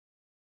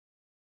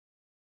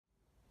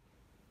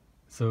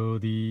So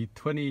the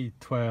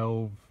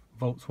 2012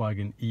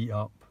 Volkswagen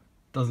E-Up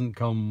doesn't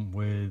come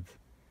with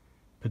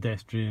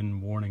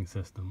pedestrian warning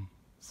system.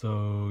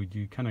 So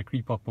you kind of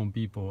creep up on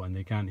people and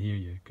they can't hear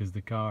you because the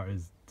car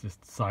is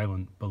just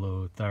silent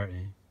below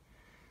 30.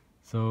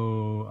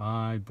 So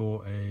I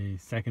bought a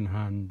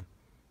second-hand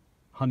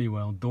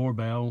Honeywell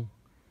doorbell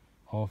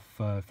off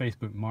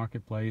Facebook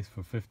Marketplace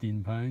for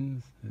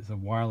 £15. It's a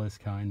wireless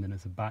kind and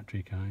it's a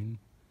battery kind.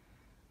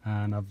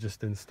 And I've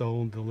just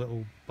installed the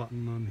little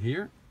button on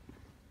here,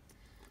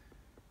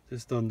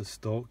 just on the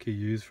stalk you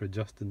use for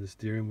adjusting the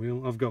steering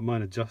wheel. I've got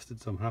mine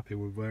adjusted, so I'm happy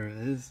with where it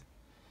is.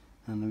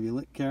 And if you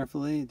look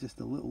carefully,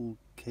 just a little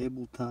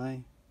cable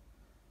tie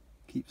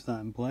keeps that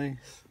in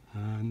place.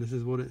 And this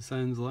is what it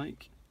sounds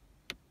like.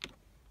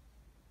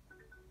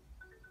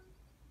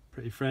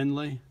 Pretty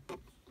friendly.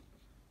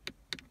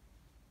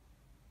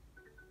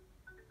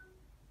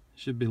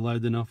 Should be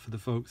loud enough for the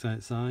folks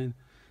outside.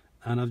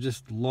 And I've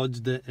just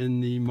lodged it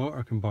in the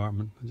motor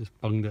compartment. I just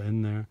bunged it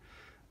in there.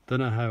 Don't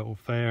know how it will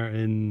fare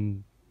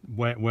in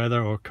wet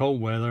weather or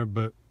cold weather,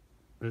 but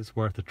it's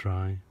worth a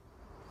try.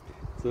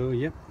 So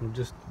yep, I've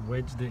just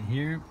wedged it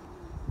here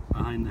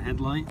behind the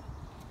headlight.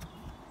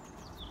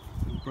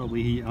 It'll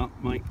probably heat up,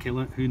 might kill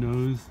it, who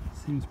knows.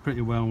 Seems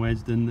pretty well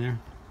wedged in there.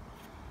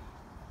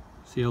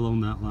 See how long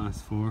that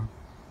lasts for.